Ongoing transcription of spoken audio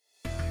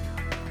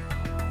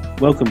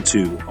Welcome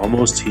to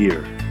Almost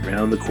Here,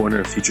 Round the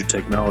Corner Future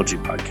Technology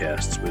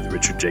podcasts with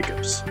Richard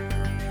Jacobs.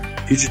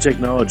 Future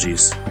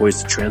technologies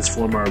poised to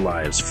transform our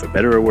lives for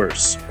better or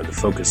worse are the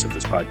focus of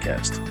this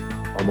podcast.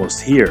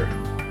 Almost here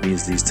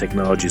means these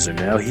technologies are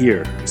now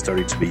here and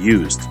starting to be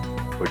used,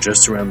 or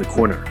just around the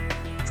corner,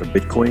 from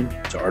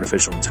Bitcoin to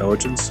artificial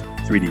intelligence,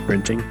 3D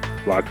printing,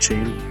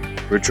 blockchain,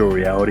 virtual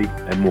reality,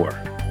 and more.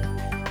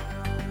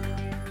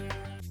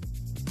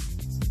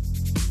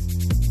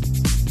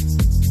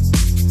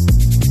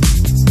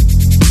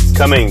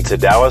 Coming to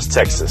Dallas,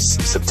 Texas,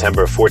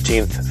 September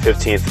 14th,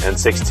 15th, and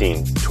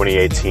 16th,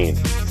 2018,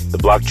 the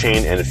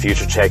Blockchain and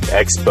Future Tech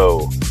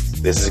Expo.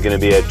 This is going to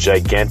be a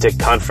gigantic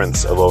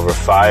conference of over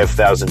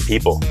 5,000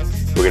 people.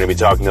 We're going to be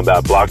talking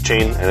about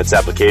blockchain and its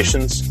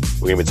applications.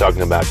 We're going to be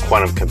talking about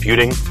quantum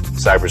computing,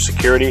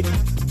 cybersecurity,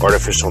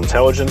 artificial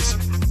intelligence,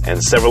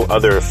 and several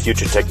other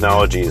future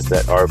technologies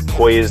that are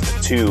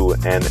poised to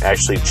and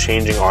actually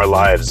changing our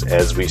lives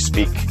as we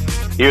speak.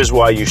 Here's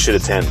why you should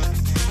attend.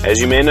 As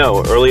you may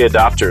know, early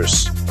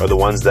adopters are the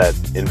ones that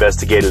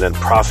investigated and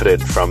profited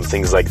from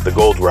things like the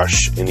gold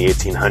rush in the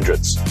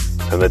 1800s,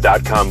 from the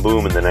dot-com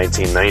boom in the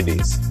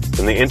 1990s,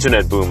 from the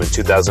internet boom in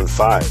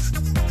 2005,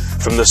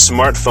 from the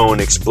smartphone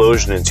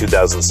explosion in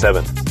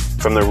 2007,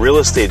 from the real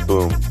estate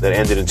boom that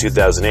ended in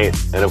 2008,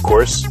 and of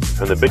course,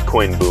 from the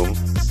Bitcoin boom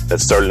that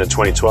started in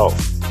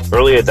 2012.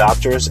 Early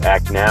adopters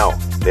act now.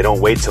 They don't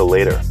wait till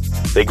later.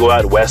 They go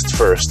out west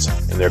first.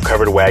 In their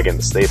covered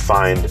wagons, they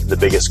find the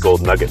biggest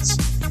gold nuggets.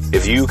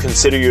 If you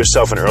consider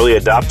yourself an early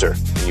adopter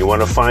and you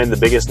want to find the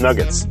biggest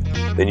nuggets,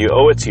 then you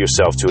owe it to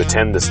yourself to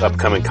attend this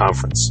upcoming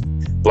conference.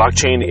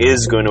 Blockchain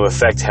is going to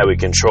affect how we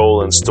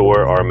control and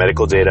store our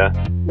medical data,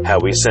 how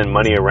we send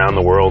money around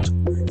the world,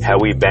 how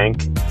we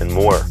bank, and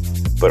more.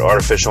 But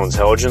artificial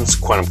intelligence,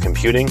 quantum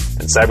computing,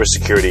 and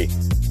cybersecurity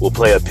will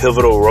play a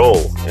pivotal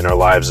role in our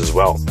lives as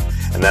well.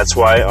 And that's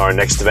why our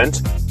next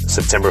event,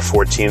 September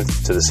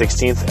 14th to the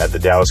 16th at the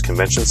Dallas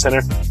Convention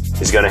Center,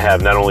 is going to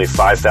have not only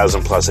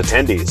 5,000 plus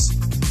attendees,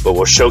 but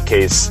will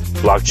showcase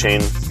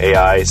blockchain,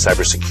 AI,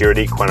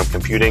 cybersecurity, quantum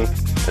computing,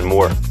 and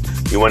more.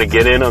 You want to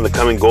get in on the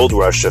coming gold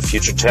rush of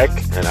future tech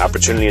and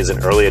opportunity as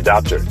an early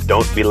adopter.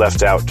 Don't be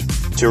left out.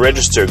 To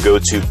register, go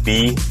to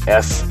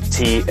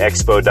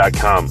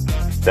bftexpo.com.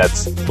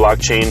 That's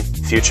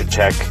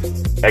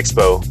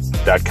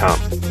blockchainfuturetechexpo.com.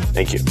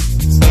 Thank you.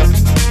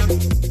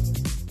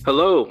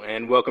 Hello,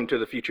 and welcome to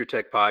the Future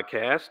Tech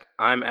Podcast.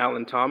 I'm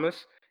Alan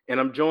Thomas, and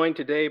I'm joined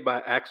today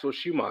by Axel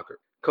Schumacher,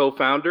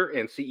 co-founder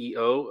and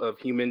CEO of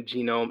Human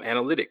Genome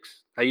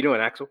Analytics. How you doing,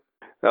 Axel?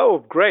 Oh,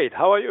 great.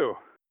 How are you?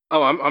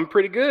 Oh, I'm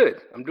pretty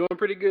good. I'm doing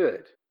pretty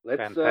good.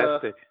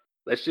 Fantastic.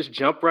 Let's just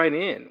jump right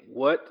in.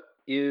 What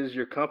is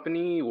your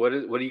company? What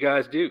do you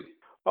guys do?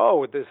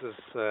 Oh, this is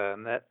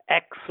an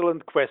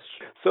excellent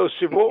question. So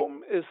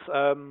Genome is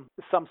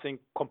something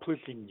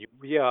completely new.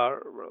 We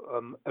are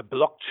a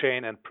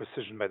blockchain and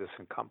precision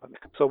medicine company.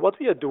 So what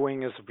we are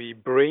doing is we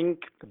bring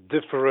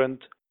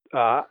different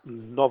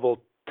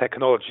novel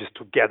technologies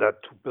together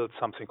to build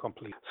something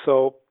complete.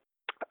 So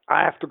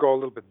I have to go a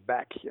little bit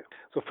back here.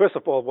 So first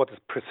of all, what is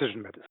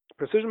precision medicine?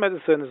 Precision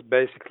medicine is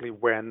basically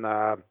when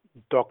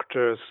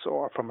doctors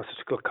or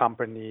pharmaceutical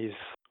companies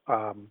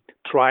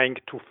trying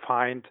to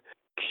find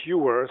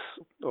cures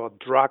or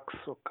drugs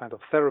or kind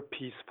of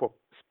therapies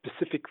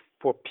specific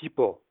for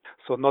people.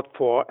 So not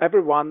for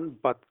everyone,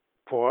 but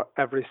for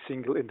every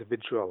single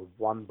individual,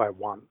 one by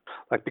one.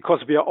 Like,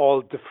 because we are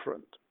all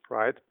different,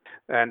 right?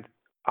 And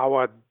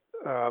our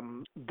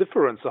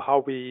difference, or how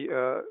we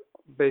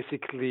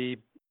basically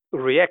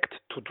react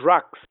to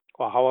drugs,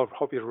 or how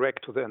we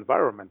react to the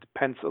environment,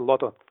 depends a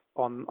lot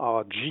on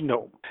our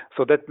genome.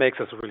 So that makes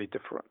us really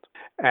different.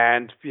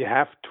 And we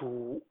have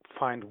to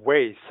find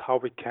ways how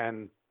we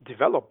can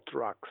develop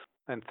drugs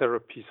and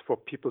therapies for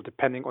people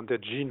depending on their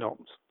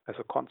genomes as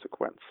a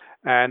consequence.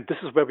 And this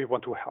is where we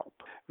want to help.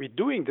 We're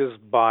doing this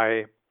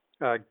by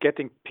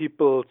getting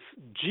people's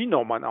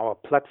genome on our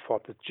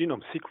platform, the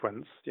genome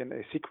sequence,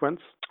 DNA sequence,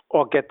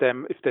 or get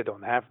them, if they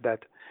don't have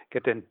that,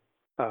 get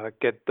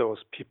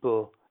those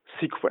people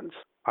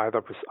sequenced,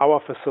 either with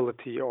our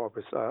facility or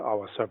with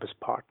our service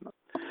partner.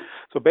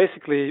 So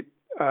basically,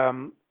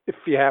 if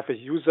we have a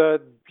user,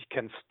 we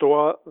can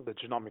store the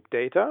genomic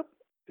data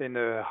in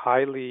a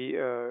highly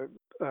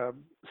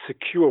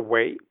secure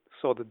way,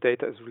 so the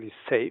data is really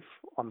safe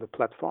on the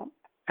platform.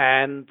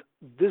 And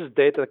this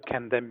data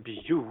can then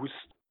be used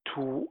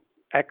to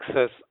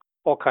access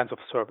all kinds of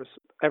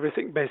services.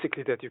 Everything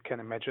basically that you can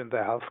imagine the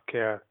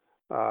healthcare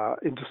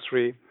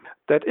industry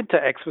that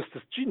interacts with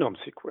this genome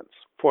sequence.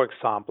 For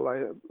example,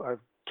 I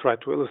try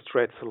to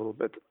illustrate this a little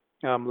bit.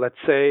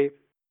 Let's say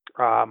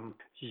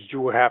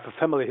you have a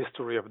family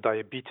history of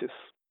diabetes,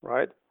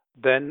 right?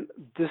 Then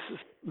this is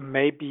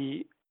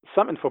maybe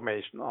some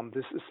information on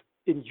this is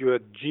in your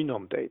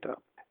genome data.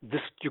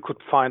 This you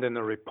could find in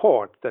a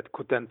report that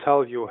could then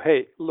tell you,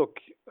 hey, look,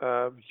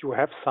 you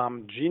have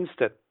some genes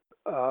that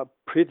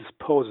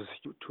predisposes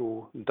you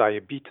to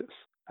diabetes,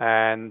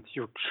 and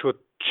you should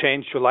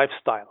change your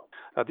lifestyle.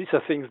 These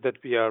are things that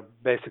we are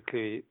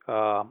basically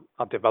are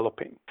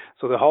developing.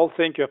 So the whole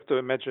thing you have to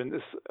imagine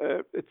is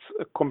it's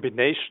a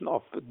combination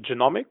of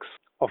genomics,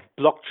 of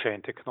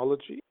blockchain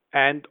technology,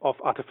 and of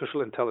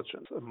artificial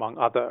intelligence, among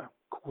other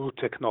cool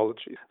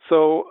technologies.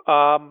 So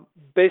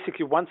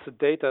basically, once the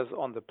data is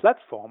on the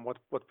platform,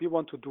 what we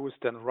want to do is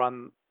then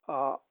run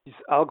these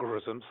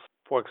algorithms,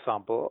 for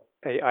example,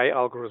 AI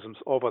algorithms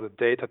over the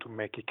data to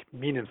make it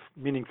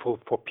meaningful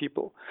for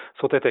people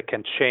so that they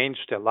can change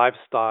their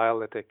lifestyle,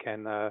 that they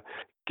can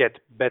get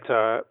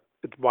better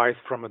advice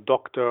from a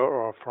doctor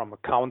or from a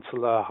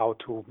counselor how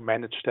to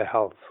manage their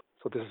health.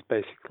 So this is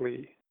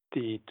basically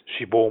the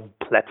Shibome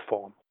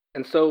platform.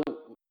 And so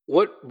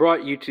what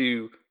brought you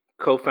to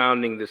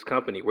co-founding this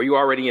company? Were you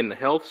already in the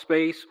health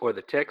space or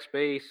the tech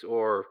space,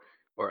 or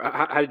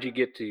how did you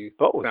get to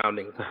both?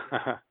 Founding?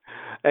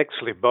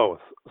 Actually, both.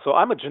 So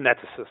I'm a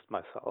geneticist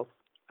myself,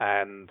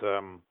 and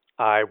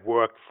I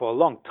worked for a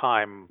long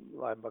time,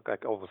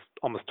 like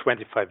almost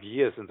 25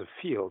 years in the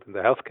field, in the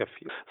healthcare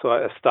field. So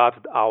I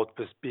started out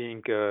with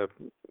being a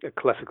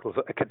classical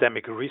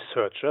academic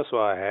researcher. So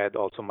I had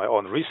also my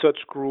own research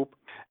group,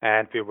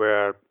 and we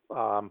were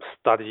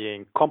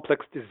studying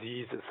complex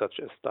diseases such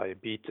as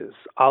diabetes,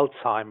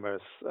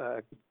 Alzheimer's,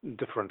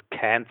 different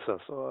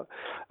cancers, or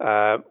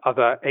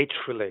other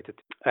age-related.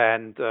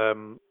 And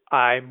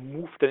I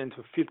moved then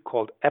into a field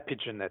called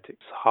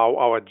epigenetics, how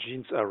our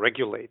genes are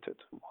regulated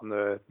on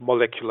a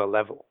molecular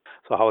level.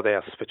 So how they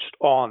are switched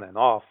on and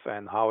off,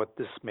 and how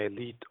this may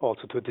lead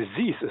also to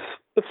diseases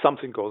if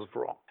something goes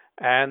wrong.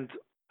 And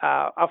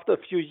after a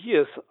few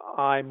years,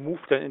 I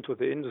moved then into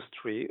the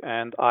industry,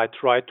 and I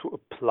tried to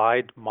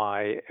apply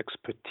my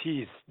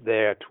expertise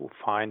there to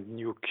find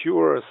new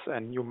cures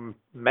and new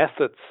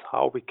methods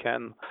how we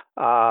can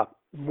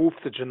move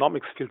the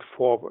genomics field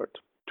forward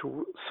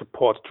to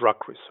support drug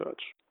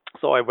research.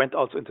 So I went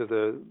also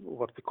into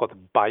what we call the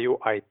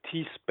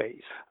bio-IT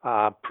space,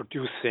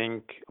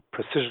 producing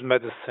precision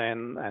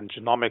medicine and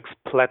genomics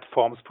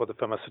platforms for the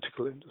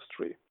pharmaceutical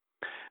industry.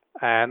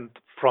 And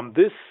from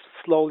this,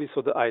 slowly,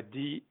 so the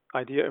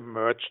idea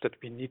emerged that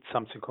we need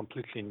something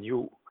completely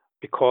new,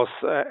 because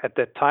at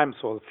that time,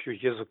 so a few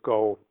years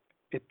ago,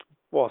 it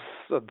was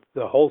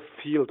the whole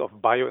field of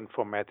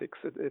bioinformatics.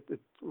 It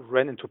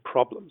ran into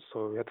problems.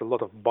 So we had a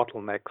lot of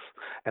bottlenecks,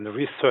 and the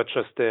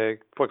researchers, they,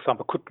 for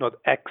example, could not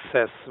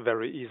access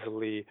very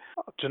easily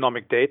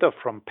genomic data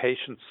from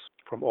patients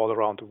from all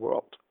around the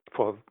world.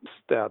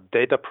 There are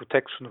data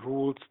protection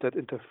rules that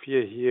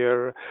interfere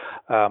here.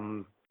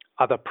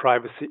 Other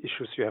privacy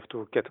issues, you have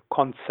to get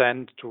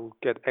consent to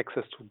get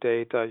access to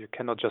data. You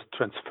cannot just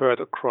transfer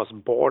it across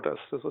borders.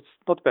 So it's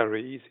not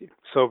very easy.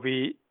 So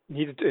we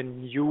needed a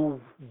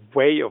new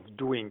way of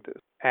doing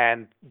this.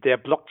 And their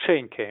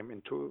blockchain came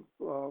into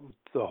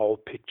the whole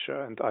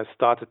picture, and I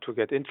started to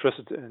get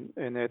interested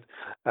in it.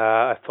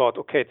 I thought,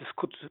 okay, this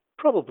could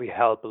probably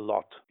help a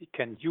lot. We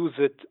can use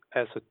it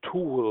as a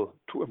tool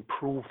to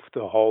improve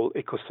the whole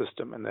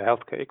ecosystem and the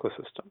healthcare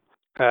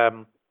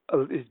ecosystem.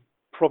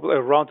 Probably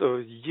around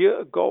a year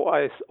ago,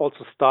 I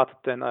also started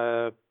then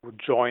to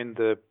join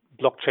the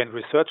Blockchain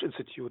Research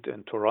Institute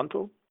in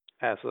Toronto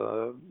as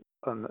a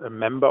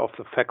member of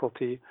the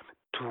faculty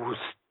to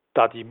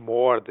study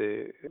more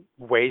the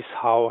ways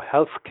how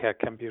healthcare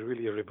can be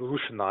really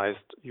revolutionized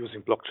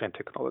using blockchain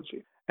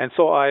technology. And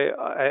so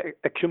I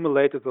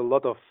accumulated a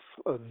lot of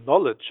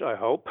knowledge, I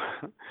hope.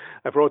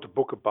 I wrote a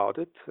book about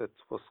it. It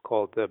was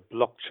called the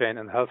Blockchain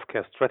and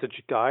Healthcare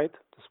Strategy Guide.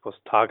 This was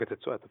targeted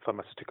at the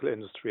pharmaceutical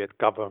industry, at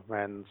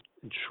governments,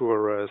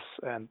 insurers,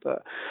 and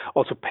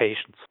also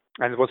patients.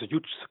 And it was a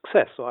huge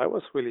success. So I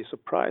was really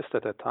surprised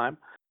at that time.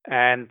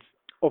 And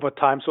over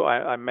time, so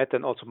I met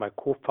then also my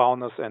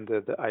co-founders, and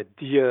the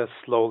idea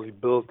slowly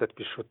built that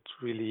we should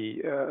really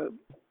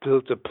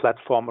build a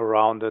platform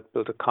around it,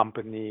 build a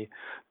company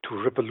to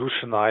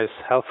revolutionize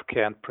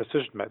healthcare and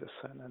precision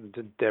medicine.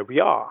 And there we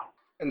are.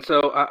 And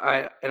so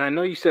I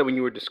know you said when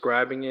you were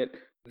describing it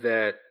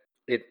that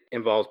it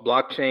involves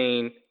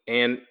blockchain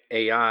and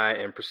AI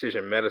and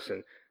precision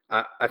medicine.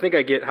 I think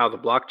I get how the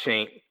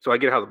blockchain. So I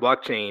get how the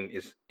blockchain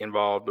is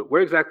involved, but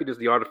where exactly does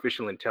the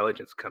artificial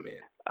intelligence come in?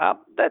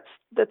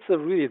 That's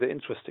really the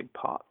interesting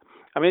part.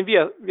 I mean, we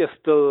are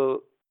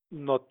still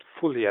not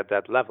fully at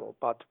that level,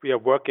 but we are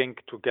working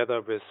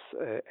together with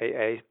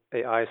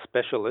AI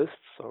specialists,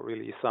 so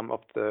really some of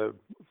the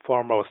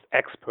foremost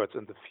experts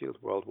in the field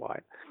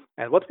worldwide.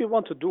 And what we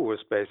want to do is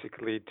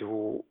basically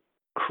to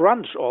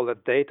crunch all the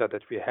data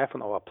that we have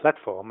on our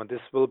platform, and this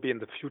will be in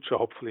the future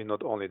hopefully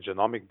not only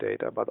genomic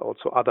data, but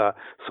also other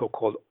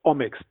so-called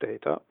omics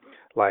data,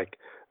 like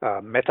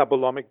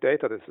metabolomic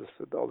data. This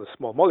is all the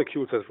small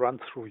molecules that run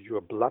through your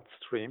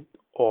bloodstream,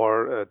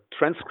 or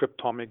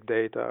transcriptomic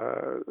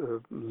data,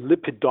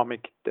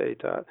 lipidomic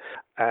data,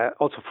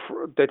 also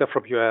data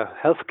from your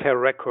healthcare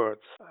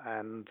records,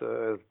 and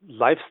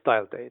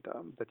lifestyle data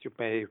that you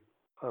may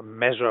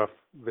measure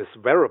with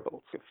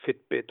wearables,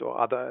 Fitbit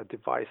or other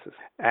devices.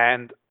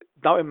 And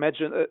now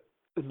imagine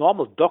a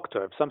normal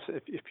doctor.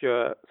 If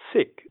you're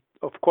sick,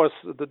 of course,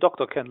 the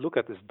doctor can look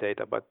at this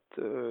data, but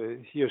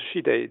he or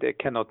she, they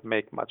cannot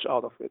make much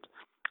out of it.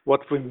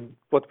 what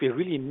we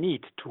really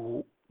need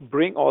to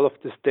bring all of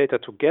this data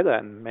together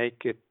and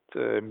make it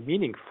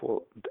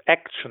meaningful, and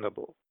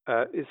actionable,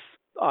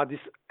 are these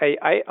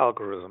AI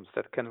algorithms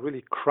that can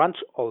really crunch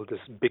all this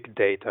big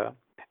data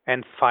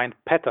and find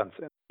patterns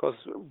in. Because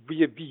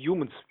we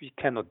humans, we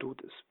cannot do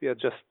this. We are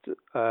just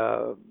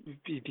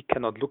we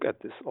cannot look at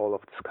all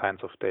of these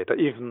kinds of data.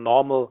 Even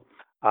normal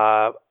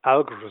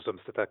algorithms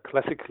that are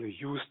classically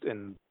used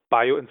in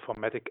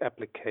bioinformatic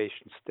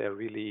applications,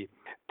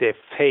 they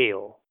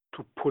fail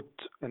to put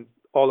in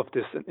all of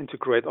this and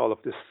integrate all of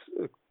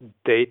this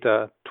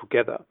data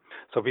together.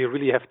 So we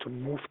really have to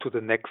move to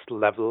the next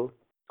level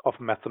of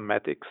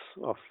mathematics,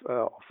 of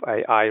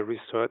AI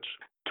research,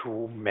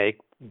 to make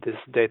this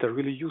data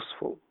really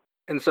useful.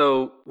 And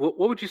so, what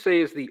would you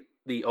say is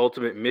the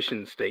ultimate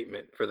mission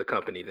statement for the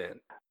company then?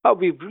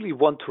 We really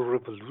want to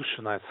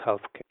revolutionize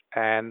healthcare.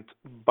 And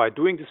by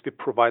doing this, we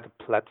provide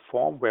a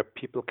platform where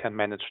people can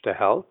manage their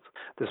health.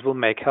 This will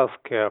make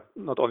healthcare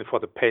not only for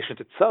the patient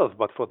itself,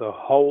 but for the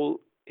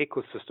whole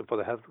ecosystem, for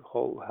the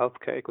whole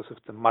healthcare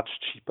ecosystem, much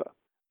cheaper.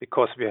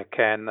 Because we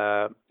can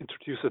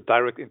introduce a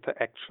direct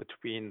interaction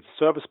between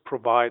service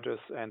providers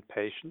and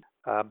patients.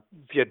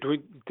 We are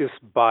doing this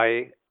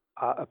by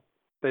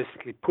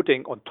basically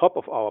putting on top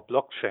of our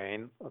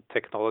blockchain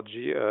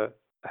technology a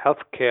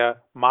healthcare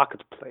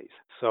marketplace.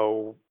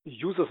 So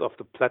users of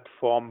the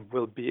platform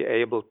will be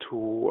able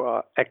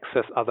to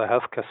access other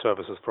healthcare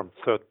services from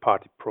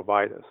third-party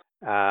providers.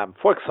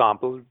 For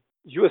example,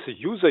 you as a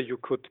user, you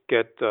could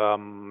get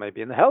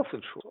maybe a health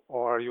insurance,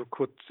 or you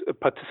could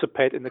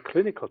participate in a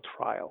clinical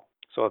trial.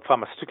 So a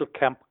pharmaceutical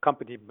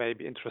company may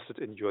be interested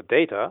in your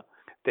data.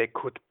 They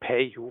could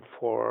pay you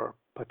for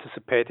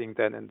participating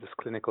then in this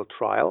clinical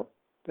trial.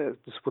 This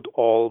would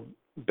all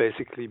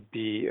basically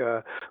be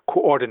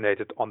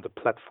coordinated on the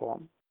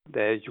platform.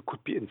 There you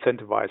could be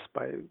incentivized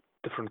by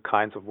different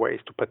kinds of ways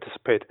to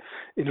participate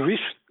in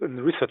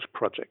research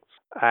projects.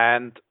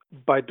 And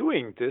by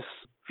doing this,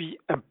 we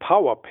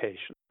empower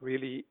patients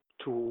really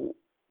to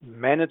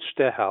manage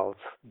their health,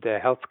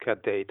 their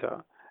healthcare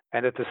data,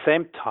 and at the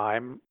same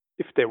time,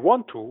 if they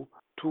want to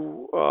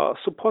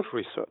support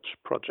research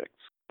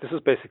projects. This is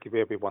basically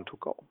where we want to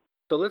go.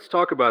 So let's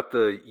talk about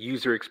the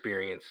user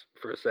experience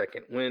for a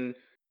second.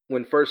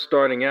 When first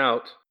starting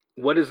out,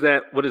 what is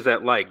that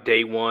like?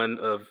 Day one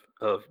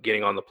of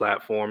getting on the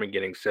platform and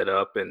getting set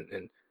up,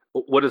 and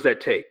what does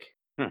that take?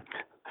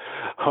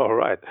 All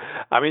right.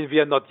 I mean, we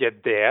are not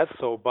yet there.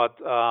 But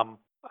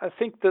I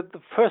think that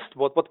the first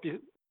what we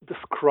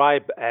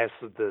describe as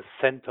the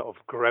center of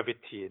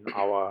gravity in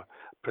our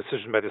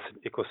precision medicine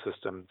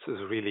ecosystems is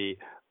really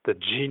the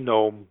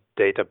genome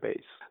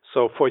database.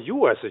 So for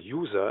you as a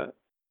user,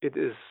 it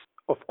is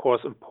of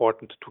course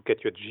important to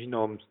get your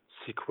genome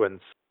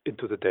sequence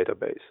into the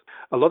database.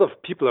 A lot of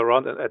people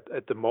around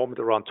at the moment,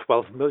 around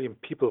 12 million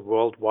people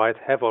worldwide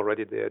have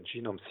already their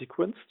genome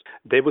sequenced.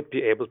 They would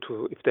be able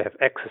to, if they have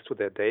access to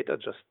their data,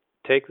 just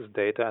take this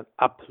data and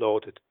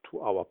upload it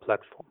to our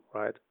platform,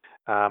 right?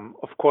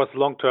 Of course,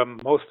 long term,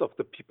 most of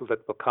the people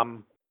that will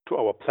come to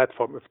our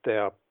platform, if they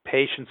are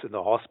patients in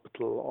the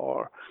hospital,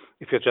 or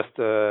if you're just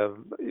a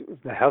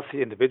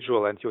healthy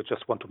individual and you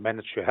just want to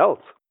manage your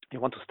health, you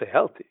want to stay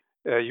healthy,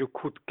 you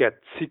could get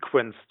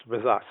sequenced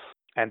with us.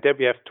 And there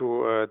we have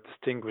to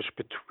distinguish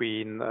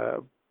between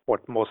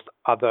what most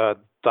other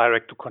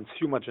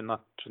direct-to-consumer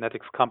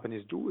genetics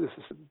companies do.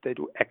 They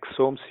do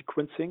exome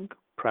sequencing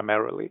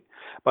primarily,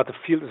 but the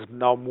field is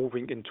now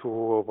moving into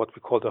what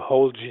we call the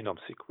whole genome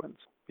sequence.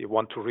 We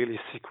want to really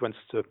sequence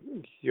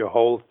your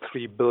whole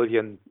 3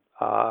 billion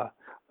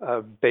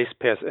base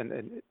pairs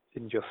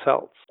in your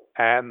cells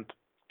and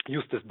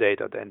use this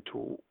data then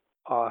to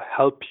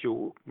help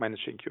you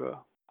managing your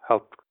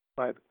health,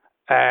 right?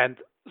 And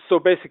so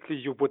basically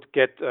you would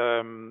get,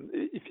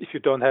 if you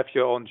don't have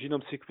your own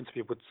genome sequence,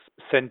 we would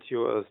send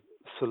you a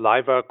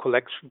saliva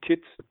collection kit,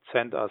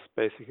 send us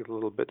basically a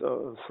little bit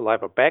of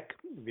saliva back.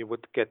 We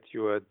would get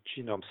your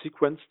genome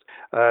sequenced.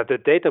 The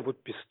data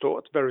would be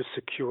stored very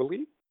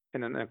securely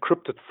in an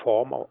encrypted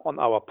form on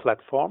our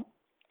platform.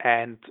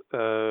 And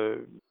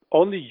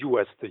only you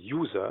as the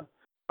user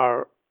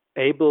are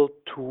able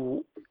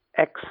to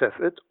access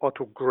it or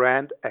to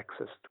grant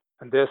access.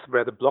 And there's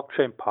where the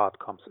blockchain part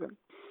comes in.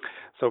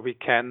 So we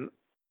can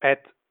add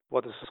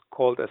what is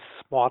called a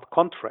smart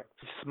contract.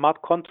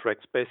 Smart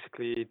contracts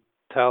basically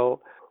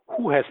tell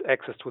who has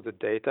access to the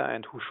data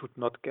and who should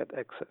not get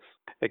access.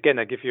 Again,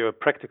 I give you a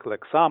practical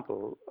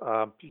example.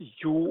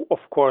 You, of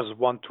course,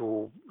 want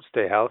to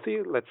stay healthy.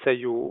 Let's say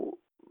you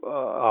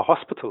are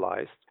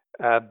hospitalized.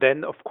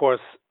 Then, of course,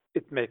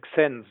 it makes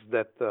sense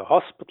that the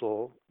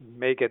hospital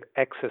may get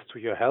access to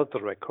your health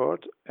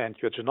record and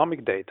your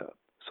genomic data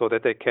so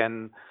that they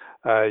can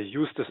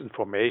use this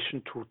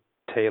information to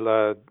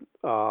tailor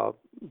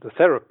the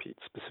therapy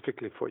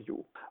specifically for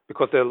you.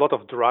 Because there are a lot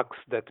of drugs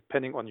that,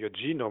 depending on your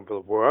genome,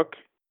 will work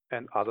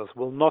and others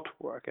will not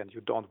work, and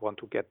you don't want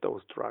to get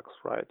those drugs,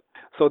 right?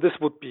 So this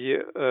would be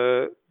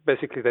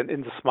basically then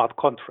in the smart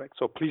contract.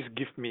 So please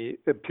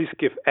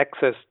give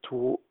access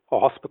to a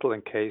hospital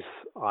in case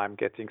I'm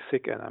getting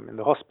sick and I'm in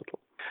the hospital.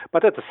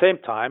 But at the same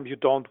time, you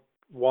don't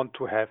want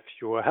to have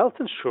your health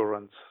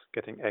insurance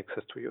getting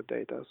access to your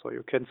data. So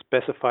you can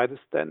specify this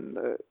then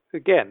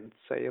again.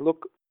 Say,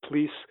 look,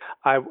 please,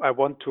 I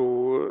want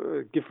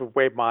to give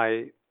away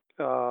my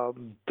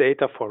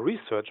data for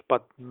research,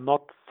 but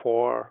not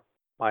for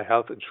my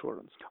health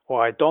insurance.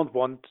 Or I don't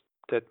want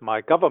that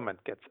my government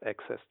gets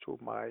access to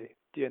my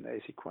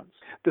DNA sequence.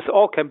 This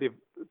all can be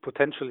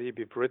potentially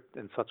be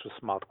written in such a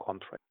smart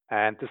contract.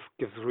 And this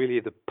gives really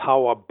the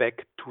power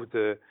back to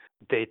the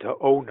data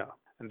owner.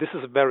 And this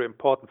is very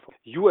important for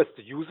you as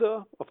the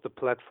user of the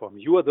platform.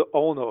 You are the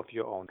owner of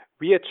your own.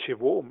 We at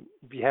Chevaume,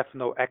 we have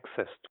no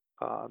access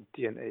to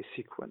DNA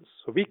sequence.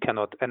 So we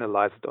cannot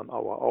analyze it on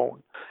our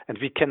own. And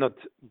we cannot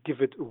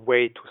give it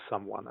away to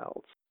someone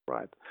else.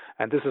 Right.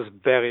 And this is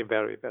very,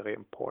 very, very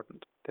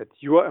important, that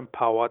you are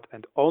empowered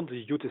and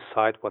only you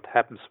decide what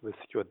happens with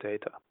your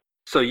data.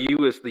 So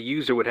you as the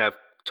user would have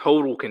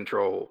total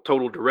control,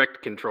 total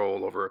direct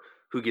control over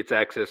who gets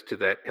access to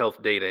that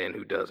health data and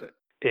who doesn't.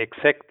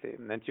 Exactly.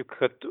 And you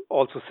could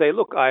also say,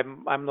 look,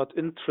 I'm not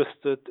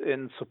interested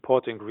in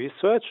supporting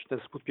research.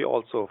 This would be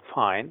also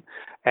fine.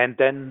 And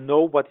then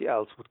nobody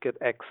else would get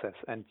access.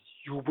 And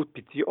you would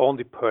be the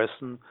only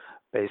person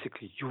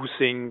basically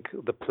using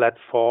the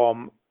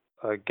platform,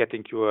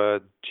 getting your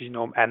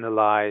genome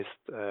analyzed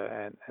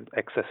and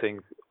accessing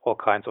all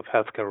kinds of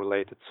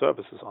healthcare-related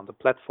services on the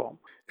platform.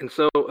 And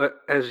so,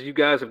 as you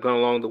guys have gone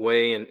along the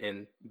way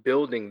in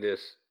building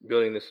this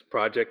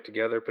project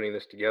together, putting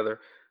this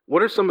together,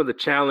 what are some of the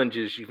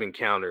challenges you've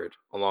encountered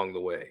along the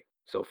way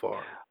so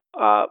far?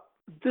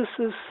 This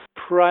is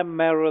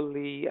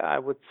primarily, I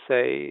would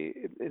say,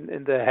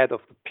 in the head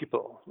of the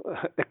people,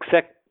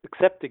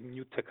 accepting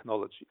new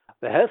technology.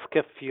 The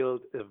healthcare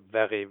field is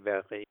very,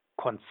 very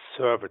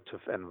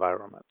conservative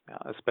environment,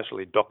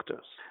 especially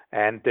doctors.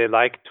 And they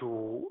like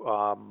to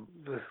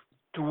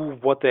do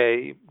what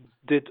they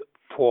did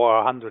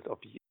for hundreds of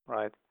years,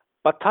 right?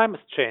 But time is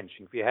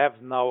changing. We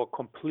have now a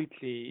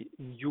completely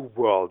new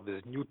world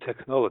with new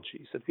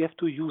technologies, and we have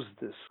to use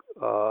this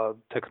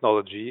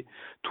technology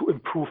to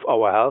improve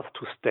our health,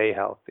 to stay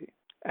healthy.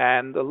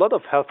 And a lot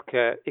of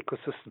healthcare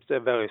ecosystems,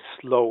 they're very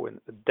slow in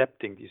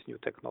adapting these new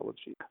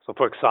technologies. So,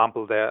 for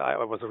example,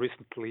 I was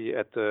recently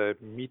at a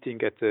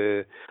meeting at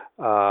the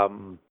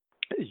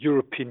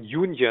European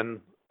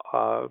Union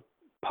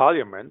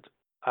Parliament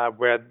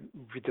where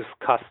we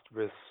discussed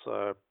with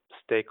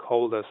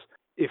stakeholders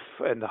if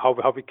and how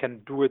we can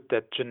do it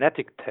that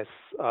genetic tests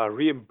are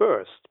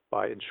reimbursed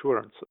by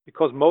insurance,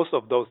 because most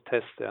of those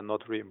tests are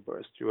not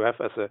reimbursed. You have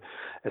as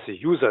a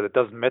user, it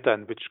doesn't matter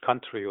in which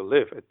country you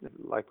live,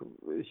 like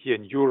here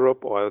in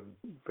Europe or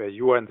where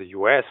you are in the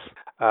US,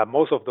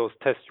 most of those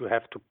tests you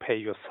have to pay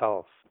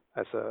yourself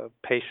as a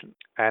patient.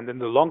 And in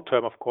the long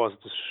term, of course,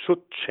 this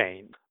should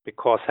change,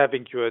 because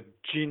having your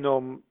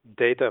genome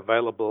data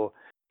available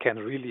can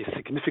really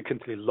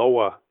significantly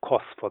lower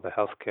costs for the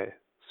healthcare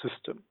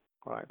system.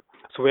 Right.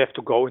 So we have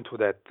to go into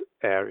that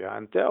area.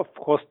 And there, of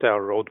course, there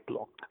are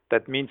roadblocks.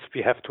 That means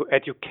we have to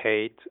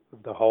educate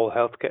the whole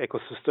healthcare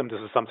ecosystem. This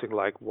is something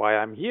like why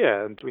I'm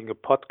here and doing a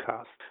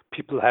podcast.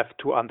 People have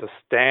to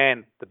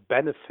understand the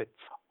benefits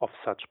of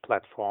such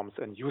platforms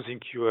and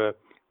using your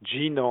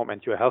genome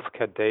and your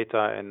healthcare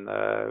data in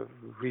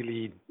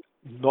really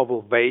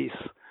novel ways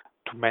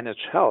to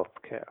manage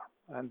healthcare.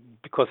 And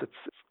because it's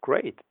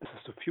great, this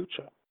is the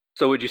future.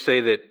 So would you say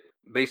that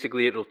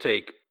basically it'll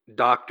take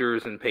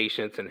doctors and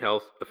patients and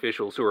health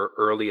officials who are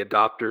early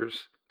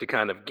adopters to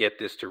kind of get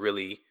this to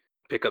really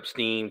pick up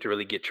steam, to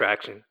really get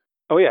traction?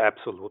 Oh, yeah,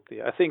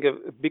 absolutely. I think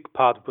a big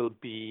part will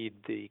be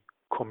the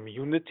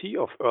community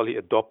of early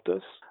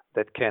adopters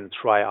that can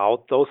try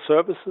out those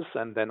services.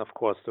 And then, of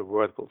course, the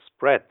word will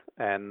spread.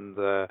 And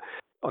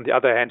on the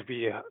other hand,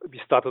 we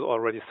started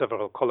already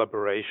several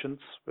collaborations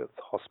with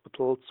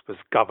hospitals, with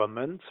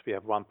governments. We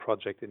have one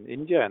project in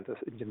India and the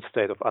Indian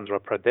state of Andhra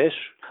Pradesh.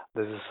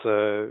 This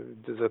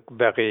is a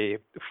very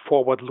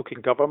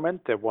forward-looking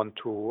government. They want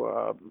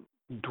to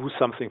do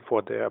something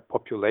for their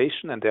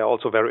population, and they're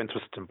also very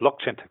interested in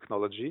blockchain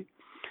technology.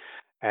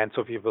 And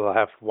so we will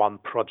have one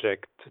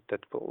project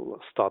that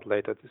will start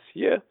later this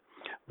year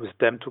with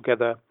them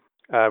together.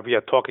 We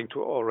are talking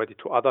already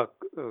to other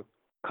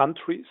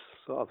countries,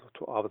 to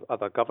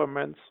other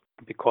governments,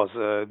 because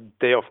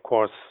they, of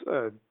course,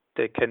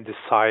 they can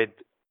decide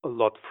a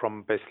lot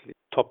from basically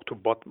top to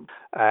bottom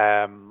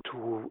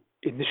to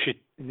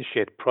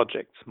initiate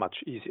projects much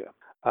easier.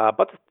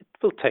 But it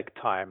will take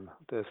time.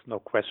 There's no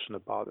question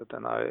about it.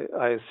 And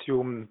I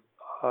assume,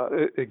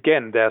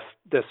 again,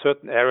 there's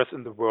certain areas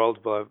in the world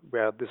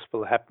where this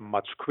will happen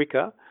much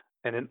quicker.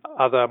 And in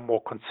other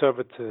more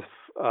conservative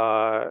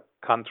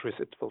countries,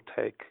 it will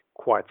take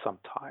quite some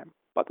time.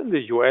 But in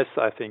the US,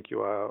 I think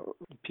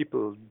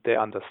people, they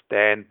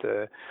understand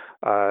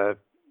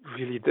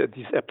really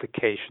these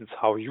applications,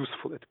 how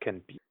useful it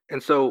can be.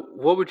 And so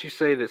what would you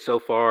say that so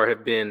far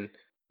have been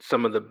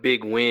some of the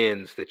big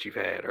wins that you've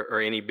had, or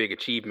any big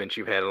achievements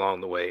you've had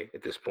along the way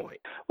at this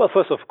point? Well,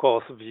 first, of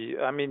course, we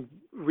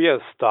are a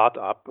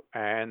startup,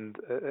 and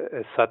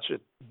as such,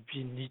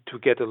 we need to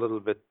get a little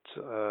bit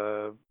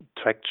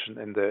traction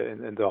in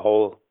the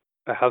whole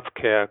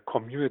healthcare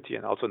community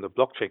and also in the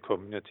blockchain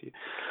community.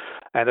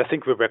 And I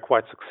think we were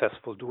quite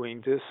successful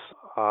doing this.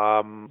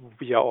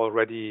 We are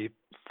already,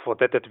 for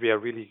that we are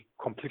really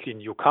completely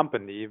new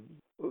company.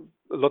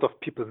 A lot of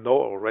people know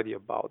already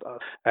about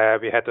us.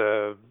 We had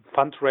a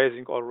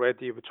fundraising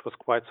already, which was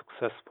quite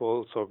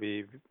successful. So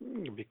we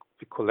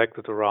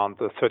collected around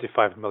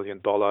 $35 million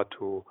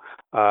to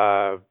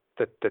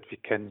that we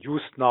can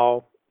use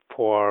now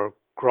for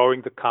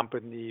growing the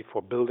company,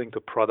 for building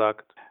the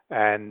product,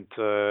 and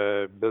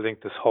building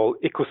this whole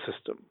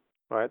ecosystem,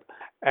 right?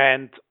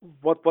 And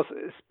what was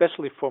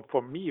especially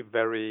for me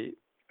very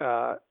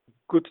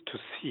good to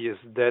see is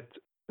that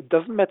it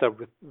doesn't matter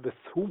with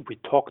whom we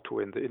talk to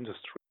in the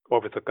industry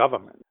or with the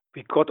government.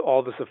 We got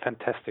always a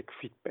fantastic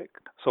feedback.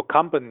 So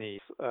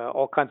companies,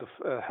 all kinds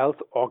of health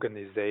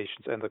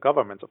organizations, and the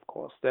government, of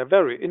course, they're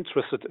very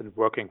interested in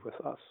working with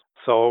us.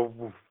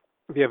 So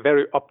we are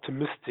very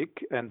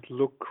optimistic and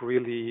look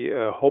really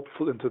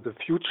hopeful into the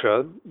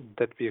future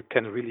that we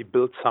can really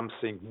build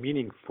something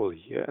meaningful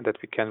here and that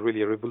we can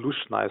really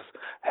revolutionize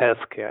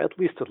healthcare, at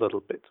least a little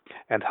bit,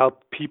 and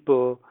help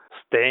people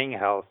staying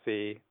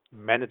healthy,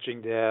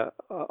 managing their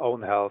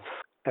own health,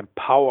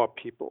 empower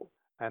people.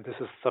 And this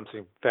is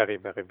something very,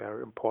 very,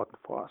 very important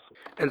for us.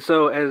 And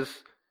so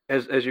as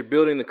you're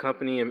building the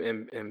company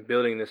and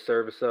building this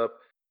service up,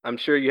 I'm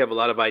sure you have a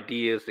lot of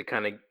ideas that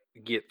kind of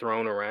get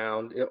thrown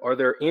around. Are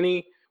there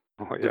any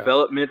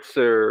developments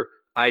or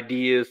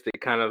ideas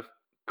that kind of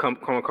come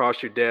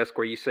across your desk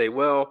where you say,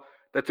 well,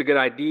 that's a good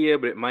idea,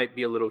 but it might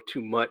be a little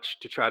too much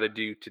to try to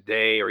do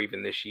today or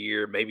even this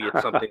year? Maybe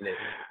it's something that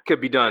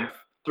could be done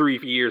 3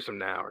 years from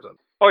now or something.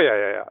 Oh,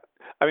 yeah.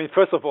 I mean,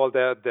 first of all,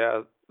 there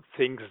are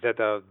things that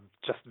are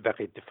just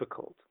very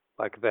difficult.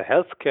 Like the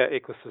healthcare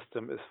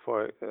ecosystem is,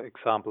 for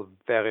example,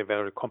 very,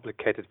 very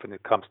complicated when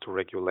it comes to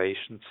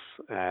regulations,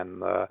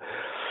 and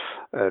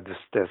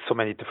there's so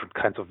many different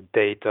kinds of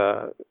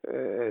data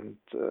and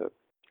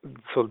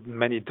so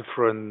many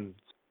different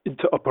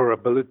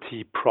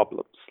interoperability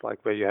problems,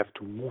 like where you have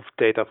to move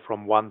data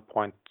from one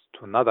point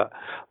to another,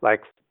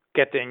 like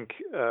getting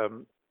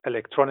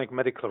electronic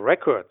medical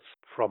records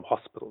from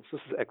hospitals.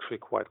 This is actually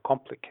quite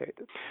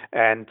complicated.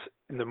 And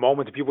in the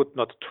moment, we would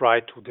not try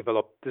to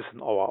develop this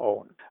on our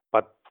own.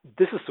 But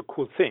this is the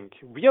cool thing.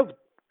 We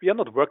are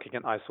not working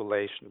in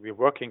isolation. We're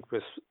working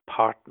with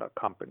partner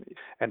companies,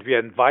 and we are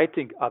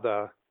inviting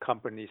other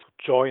companies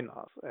to join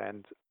us.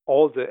 And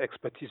all the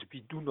expertise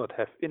we do not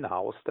have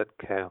in-house that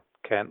can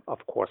of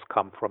course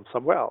come from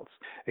somewhere else.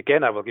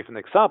 Again, I will give an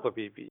example.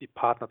 We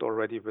partnered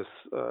already with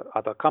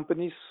other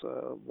companies.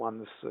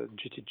 One is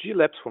GTG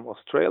Labs from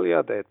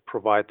Australia. They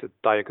provided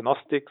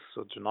diagnostics,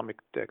 so genomic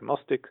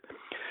diagnostics.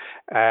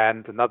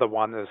 And another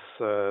one is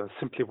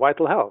Simply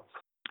Vital Health,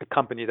 a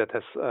company that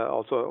has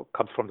also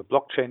comes from the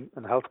blockchain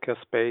and healthcare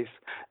space,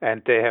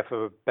 and they have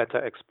a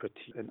better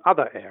expertise in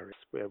other areas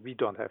where we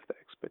don't have the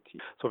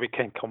expertise. So we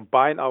can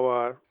combine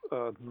our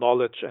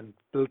knowledge and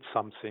build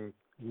something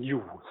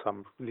new,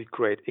 some really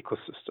great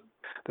ecosystem.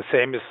 The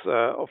same is,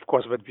 of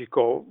course,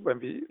 when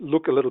we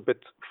look a little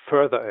bit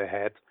further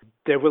ahead,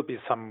 there will be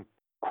some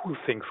cool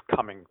things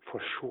coming for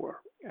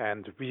sure,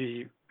 and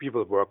we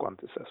will work on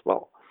this as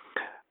well.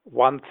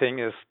 One thing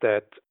is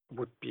that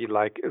would be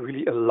like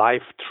really a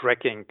live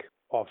tracking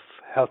of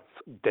health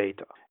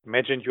data.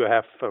 Imagine you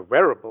have a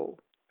wearable.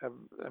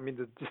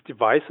 These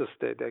devices,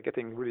 they're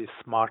getting really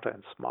smarter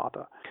and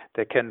smarter.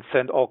 They can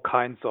send all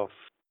kinds of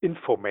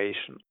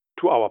information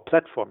to our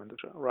platform,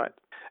 right?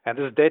 And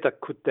this data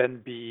could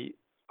then be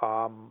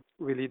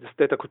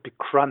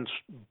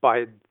crunched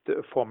by the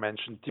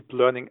aforementioned deep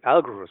learning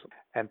algorithm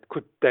and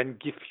could then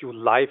give you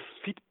live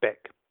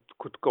feedback.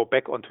 Could go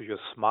back onto your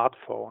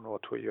smartphone or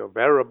to your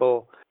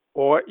wearable,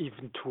 or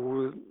even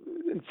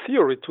in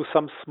theory, to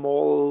some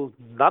small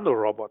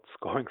nanorobots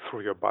going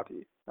through your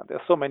body. Now, there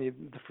are so many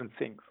different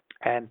things,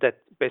 and that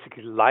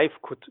basically life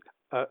could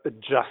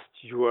adjust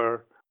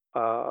your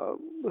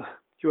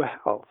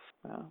health.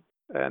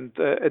 And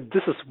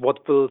this is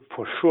what will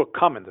for sure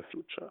come in the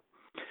future.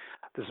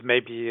 This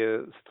maybe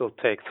still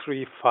take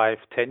 3, 5,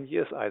 10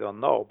 years. I don't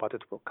know, but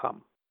it will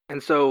come.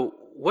 And so,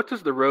 what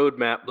does the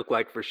roadmap look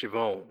like for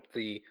Shivon?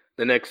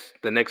 The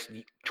next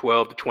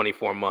 12 to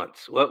 24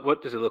 months.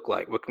 What does it look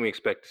like? What can we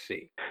expect to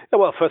see? Yeah,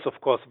 well, first,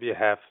 of course, we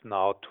have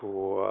now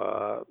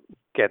to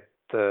get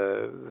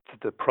the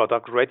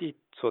product ready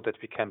so that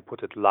we can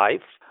put it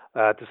live.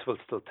 This will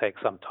still take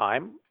some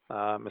time.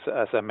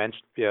 As I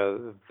mentioned, we are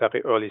a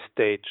very early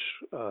stage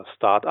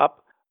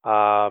startup.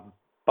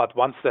 But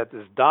once that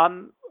is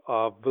done,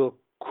 we'll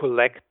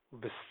collect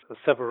with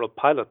several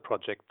pilot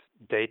project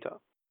data.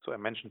 So I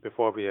mentioned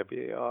before we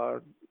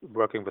are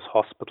working with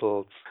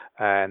hospitals,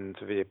 and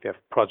we have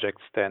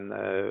projects then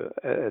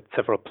at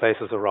several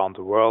places around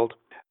the world.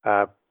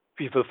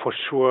 We will for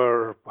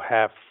sure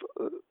have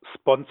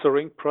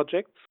sponsoring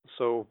projects.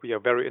 So we are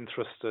very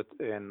interested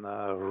in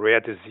rare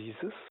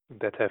diseases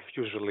that have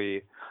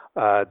usually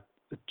a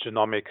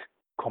genomic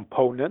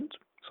component.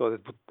 So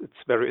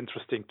it's very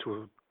interesting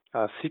to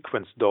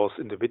sequence those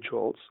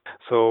individuals.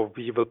 So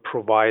we will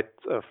provide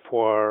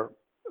for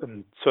a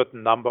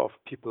certain number of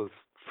people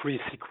free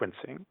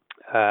sequencing.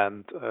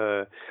 And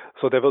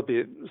so there will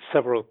be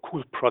several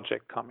cool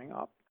projects coming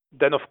up.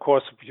 Then, of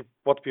course,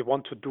 what we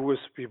want to do is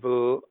we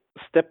will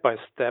step by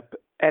step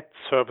add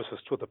services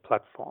to the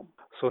platform.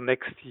 So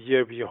next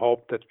year, we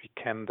hope that we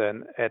can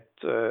then add,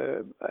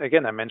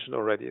 again, I mentioned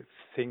already,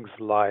 things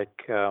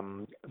like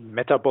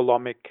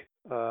metabolomic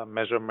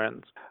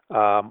measurements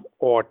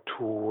or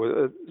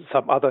to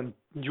some other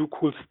new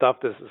cool stuff.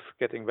 This is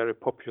getting very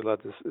popular.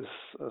 This is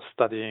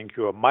studying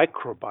your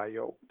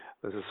microbiome.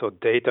 This is so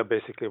data,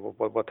 basically,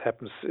 what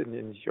happens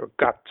in your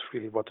gut,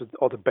 really,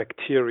 all the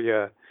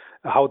bacteria,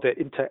 how they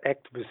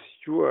interact with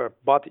your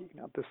body.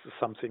 Now, this is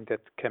something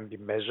that can be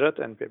measured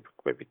and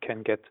where we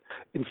can get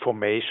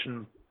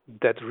information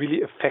that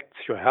really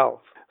affects your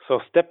health. So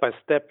step by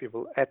step, we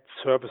will add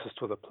services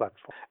to the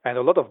platform. And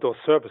a lot of those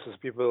services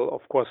we will,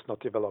 of course, not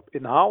develop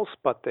in-house,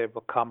 but they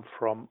will come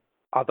from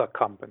other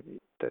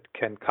companies that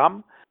can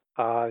come,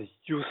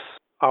 use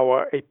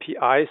our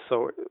API,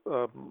 so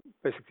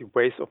basically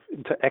ways of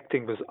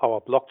interacting with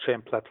our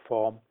blockchain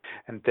platform,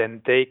 and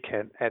then they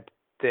can add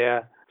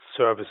their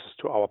services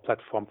to our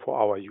platform for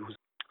our users.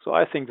 So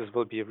I think this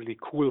will be really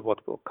cool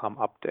what will come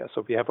up there.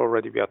 So we are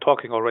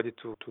talking already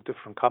to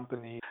different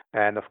companies,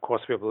 and of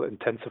course we will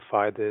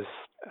intensify this.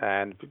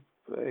 And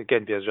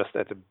again, we are just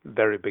at the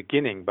very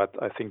beginning, but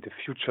I think the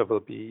future will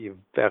be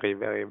very,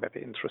 very,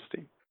 very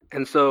interesting.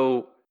 And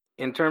so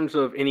in terms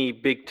of any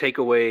big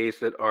takeaways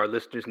that our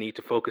listeners need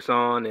to focus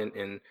on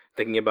in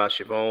thinking about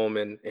Shivome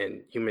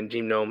and human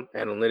genome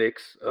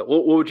analytics,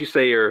 what would you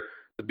say are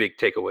the big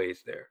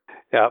takeaways there?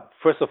 Yeah,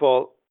 first of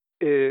all,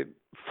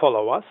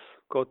 follow us.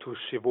 Go to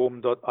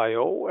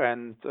shivome.io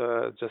and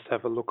just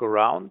have a look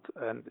around.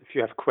 And if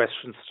you have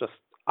questions, just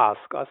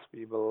ask us.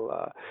 We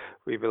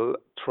will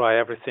try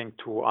everything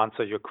to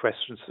answer your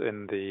questions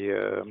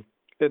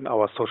in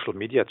our social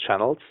media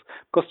channels,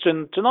 because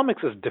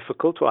genomics is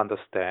difficult to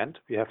understand.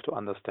 We have to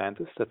understand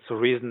this. That's the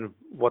reason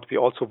what we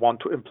also want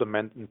to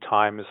implement in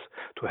time is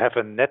to have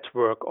a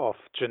network of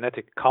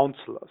genetic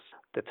counselors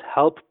that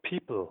help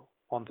people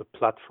on the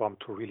platform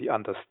to really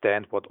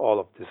understand what all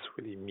of this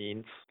really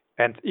means,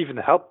 and even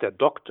help their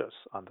doctors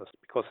understand,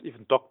 because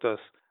even doctors,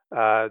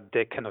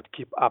 they cannot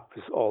keep up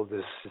with all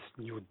this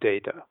new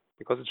data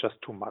because it's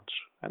just too much,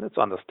 and it's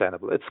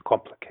understandable. It's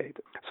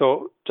complicated.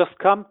 So just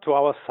come to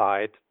our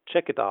site,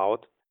 check it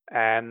out,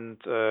 and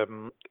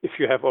if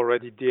you have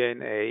already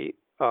DNA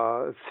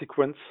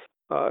sequence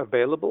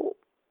available,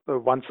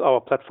 once our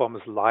platform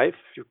is live,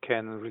 you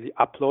can really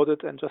upload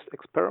it and just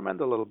experiment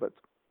a little bit.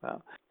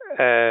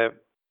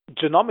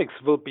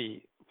 Genomics will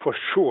be, for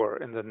sure,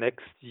 in the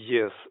next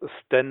years, a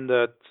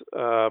standard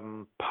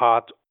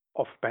part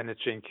of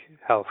managing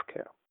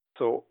healthcare.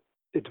 So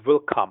it will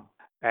come.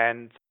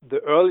 And the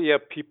earlier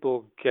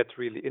people get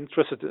really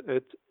interested in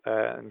it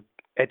and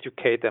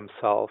educate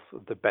themselves,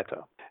 the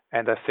better.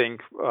 And I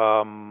think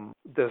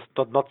there's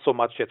not so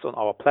much yet on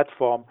our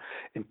platform.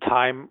 In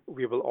time,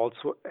 we will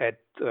also add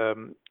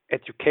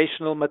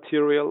educational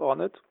material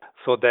on it.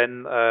 So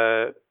then,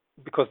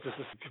 because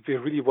we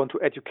really want to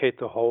educate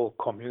the whole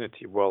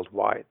community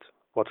worldwide,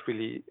 what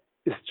really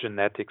is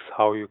genetics,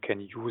 how you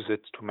can use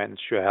it to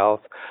manage your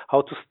health,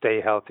 how to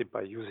stay healthy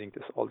by using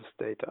all this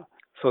data.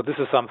 So this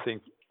is something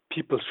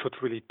people should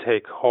really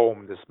take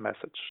home, this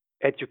message.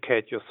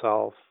 Educate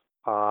yourself.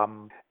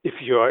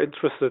 If you are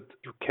interested,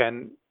 you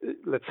can,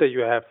 let's say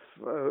you have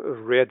a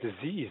rare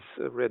disease,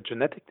 a rare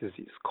genetic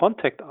disease,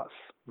 contact us.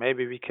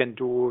 Maybe we can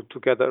do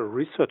together a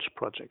research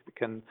project. We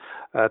can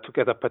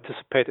together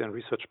participate in a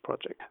research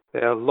project.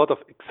 There are a lot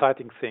of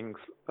exciting things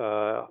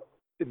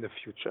in the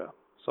future.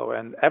 So,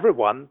 and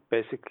everyone,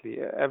 basically,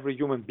 every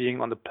human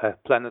being on the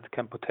planet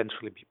can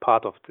potentially be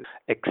part of this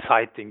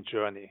exciting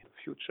journey in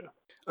the future.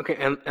 Okay,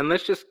 and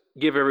let's just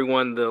give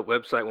everyone the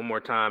website one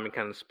more time and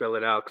kind of spell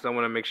it out, because I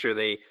want to make sure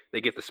they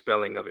get the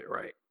spelling of it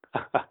right.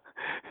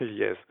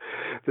 Yes,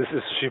 this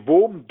is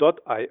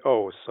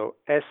shivome.io, so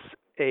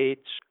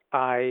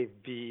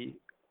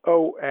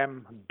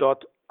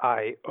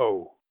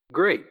shivome.io.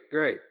 Great.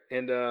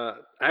 And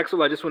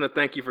Axel, I just want to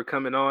thank you for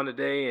coming on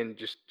today and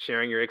just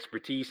sharing your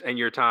expertise and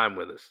your time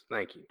with us.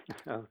 Thank you.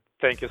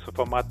 Thank you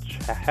so much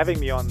for having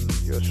me on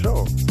your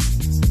show.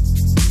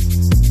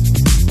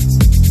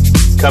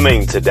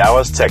 Coming to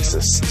Dallas,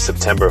 Texas,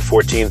 September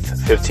 14th,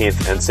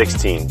 15th, and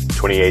 16th,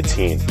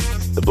 2018,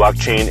 the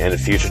Blockchain and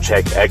Future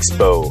Tech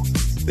Expo.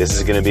 This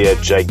is going to be a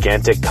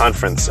gigantic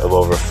conference of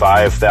over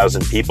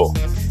 5,000 people.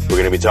 We're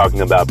going to be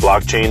talking about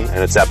blockchain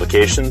and its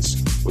applications.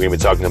 We're going to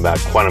be talking about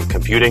quantum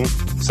computing,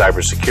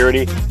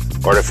 cybersecurity,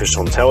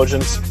 artificial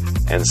intelligence,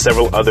 and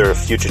several other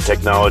future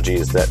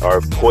technologies that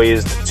are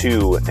poised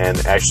to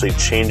and actually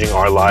changing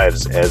our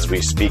lives as we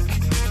speak.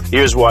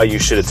 Here's why you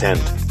should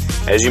attend.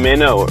 As you may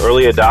know,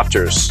 early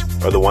adopters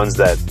are the ones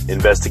that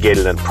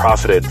investigated and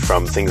profited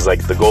from things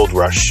like the gold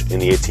rush in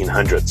the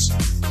 1800s,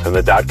 from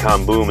the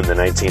dot-com boom in the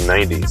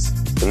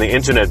 1990s, from the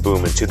internet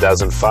boom in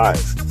 2005,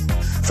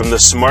 from the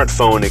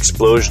smartphone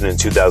explosion in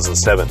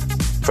 2007,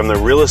 from the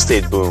real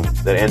estate boom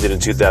that ended in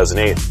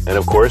 2008, and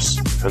of course,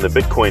 from the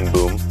Bitcoin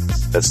boom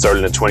that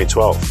started in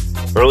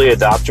 2012. Early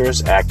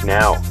adopters act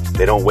now.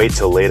 They don't wait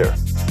till later.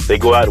 They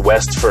go out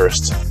west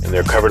first. In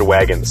their covered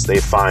wagons, they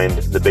find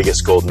the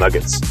biggest gold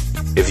nuggets.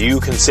 If you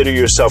consider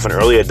yourself an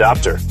early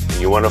adopter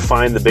and you want to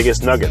find the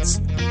biggest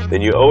nuggets,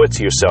 then you owe it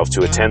to yourself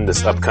to attend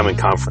this upcoming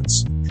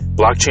conference.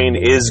 Blockchain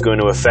is going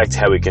to affect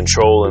how we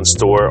control and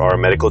store our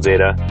medical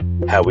data,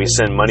 how we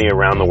send money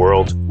around the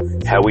world,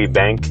 how we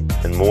bank,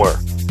 and more.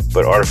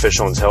 But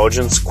artificial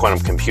intelligence, quantum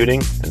computing,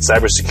 and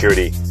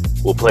cybersecurity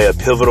will play a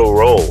pivotal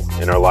role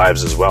in our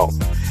lives as well.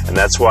 And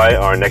that's why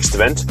our next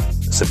event,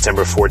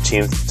 September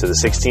 14th to the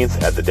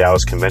 16th at the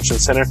Dallas Convention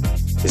Center,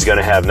 is going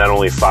to have not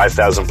only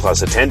 5,000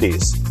 plus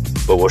attendees,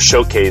 but will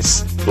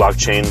showcase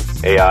blockchain,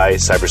 AI,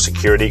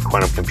 cybersecurity,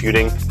 quantum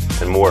computing,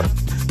 and more.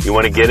 You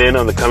want to get in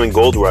on the coming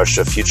gold rush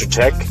of future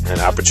tech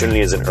and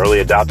opportunity as an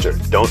early adopter.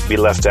 Don't be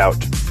left out.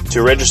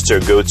 To register,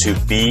 go to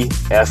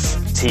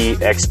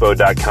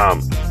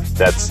bftexpo.com.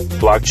 That's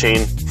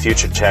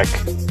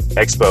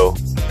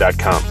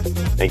blockchainfuturetechexpo.com.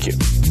 Thank you.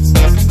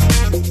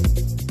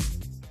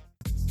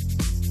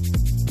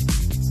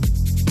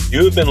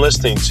 You have been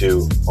listening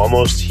to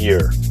Almost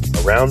Here,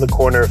 Around the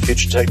Corner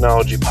Future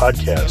Technology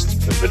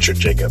podcast with Richard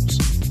Jacobs.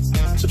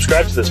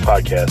 Subscribe to this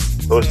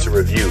podcast, post a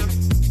review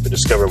to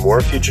discover more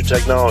future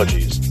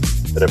technologies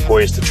that are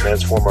poised to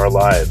transform our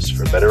lives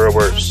for better or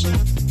worse,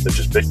 such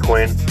as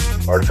Bitcoin,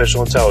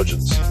 artificial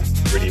intelligence,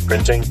 3D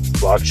printing,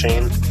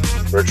 blockchain,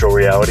 virtual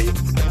reality,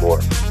 and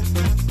more.